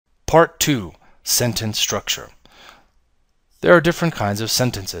Part 2, Sentence Structure. There are different kinds of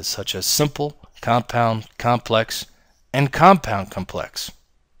sentences, such as simple, compound, complex, and compound complex.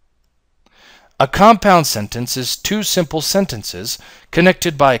 A compound sentence is two simple sentences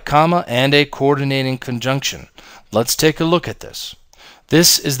connected by a comma and a coordinating conjunction. Let's take a look at this.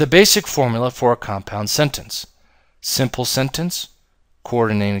 This is the basic formula for a compound sentence. Simple sentence,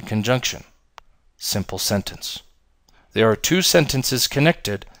 coordinating conjunction. Simple sentence. There are two sentences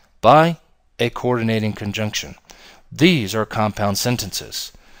connected by a coordinating conjunction. These are compound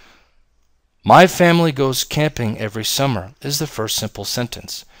sentences. My family goes camping every summer is the first simple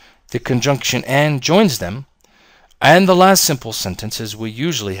sentence. The conjunction and joins them, and the last simple sentence is we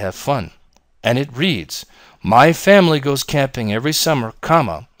usually have fun. And it reads, my family goes camping every summer,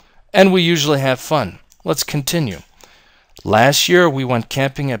 comma, and we usually have fun. Let's continue. Last year we went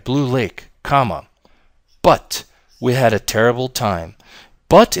camping at Blue Lake, comma, but we had a terrible time.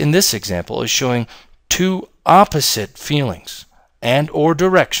 But in this example is showing two opposite feelings and or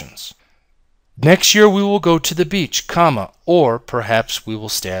directions. Next year we will go to the beach, comma, or perhaps we will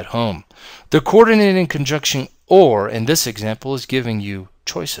stay at home. The coordinating conjunction or in this example is giving you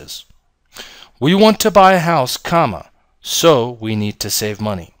choices. We want to buy a house, comma, so we need to save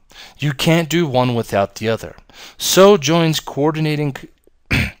money. You can't do one without the other. So joins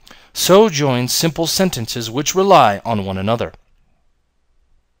simple sentences which rely on one another.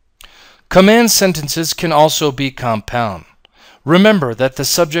 Command sentences can also be compound. Remember that the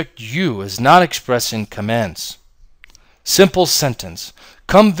subject you is not expressed in commands. Simple sentence,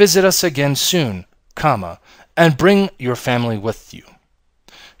 come visit us again soon, comma, and bring your family with you.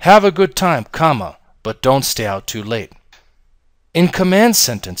 Have a good time, comma, but don't stay out too late. In command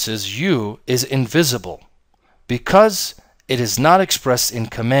sentences, you is invisible because it is not expressed in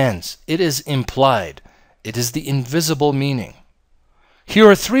commands. It is implied. It is the invisible meaning. Here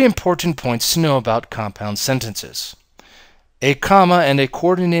are three important points to know about compound sentences. A comma and a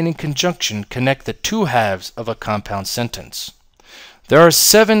coordinating conjunction connect the two halves of a compound sentence. There are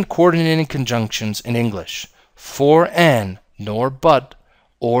 7 coordinating conjunctions in English: for, and, nor, but,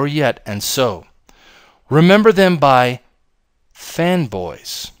 or, yet, and so. Remember them by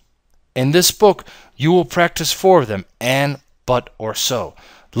fanboys. In this book, you will practice 4 of them: and, but, or, so.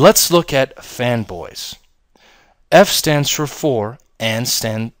 Let's look at fanboys. F stands for for,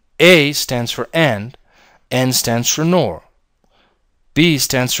 A stands for and, N stands for nor. B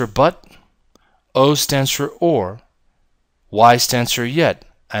stands for but, O stands for or, Y stands for yet,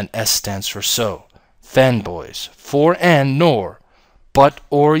 and S stands for so. Fanboys, for and nor, but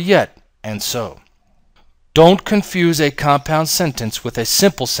or yet, and so. Don't confuse a compound sentence with a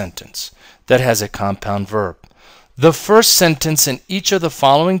simple sentence that has a compound verb. The first sentence in each of the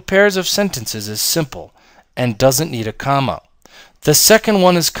following pairs of sentences is simple and doesn't need a comma. The second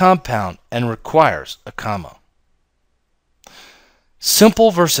one is compound and requires a comma. Simple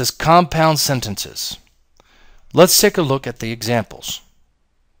versus compound sentences. Let's take a look at the examples.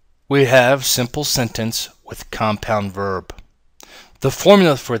 We have simple sentence with compound verb. The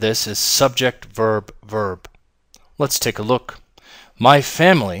formula for this is subject, verb, verb. Let's take a look. My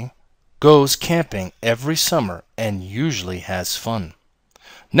family goes camping every summer and usually has fun.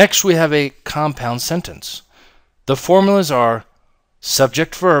 Next we have a compound sentence. The formulas are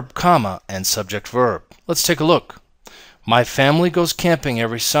subject, verb, comma, and subject, verb. Let's take a look. My family goes camping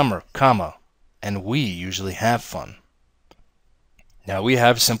every summer, comma, and we usually have fun. Now we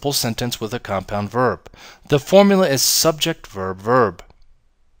have simple sentence with a compound verb. The formula is subject, verb, verb.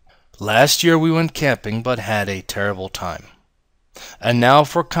 Last year we went camping but had a terrible time. And now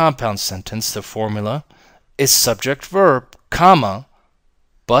for compound sentence, the formula is subject, verb, comma,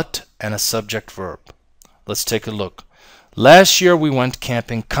 but, and a subject verb. Let's take a look. Last year we went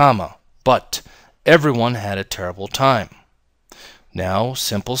camping, comma, but everyone had a terrible time. Now,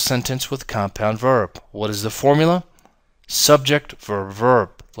 simple sentence with compound verb. What is the formula? Subject, verb,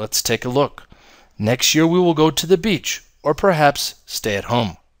 verb. Let's take a look. Next year we will go to the beach, or perhaps stay at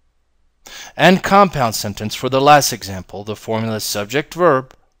home. And compound sentence for the last example. The formula is subject,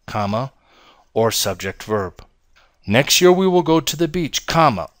 verb, comma, or subject, verb. Next year we will go to the beach,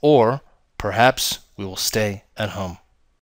 comma, or perhaps we will stay at home.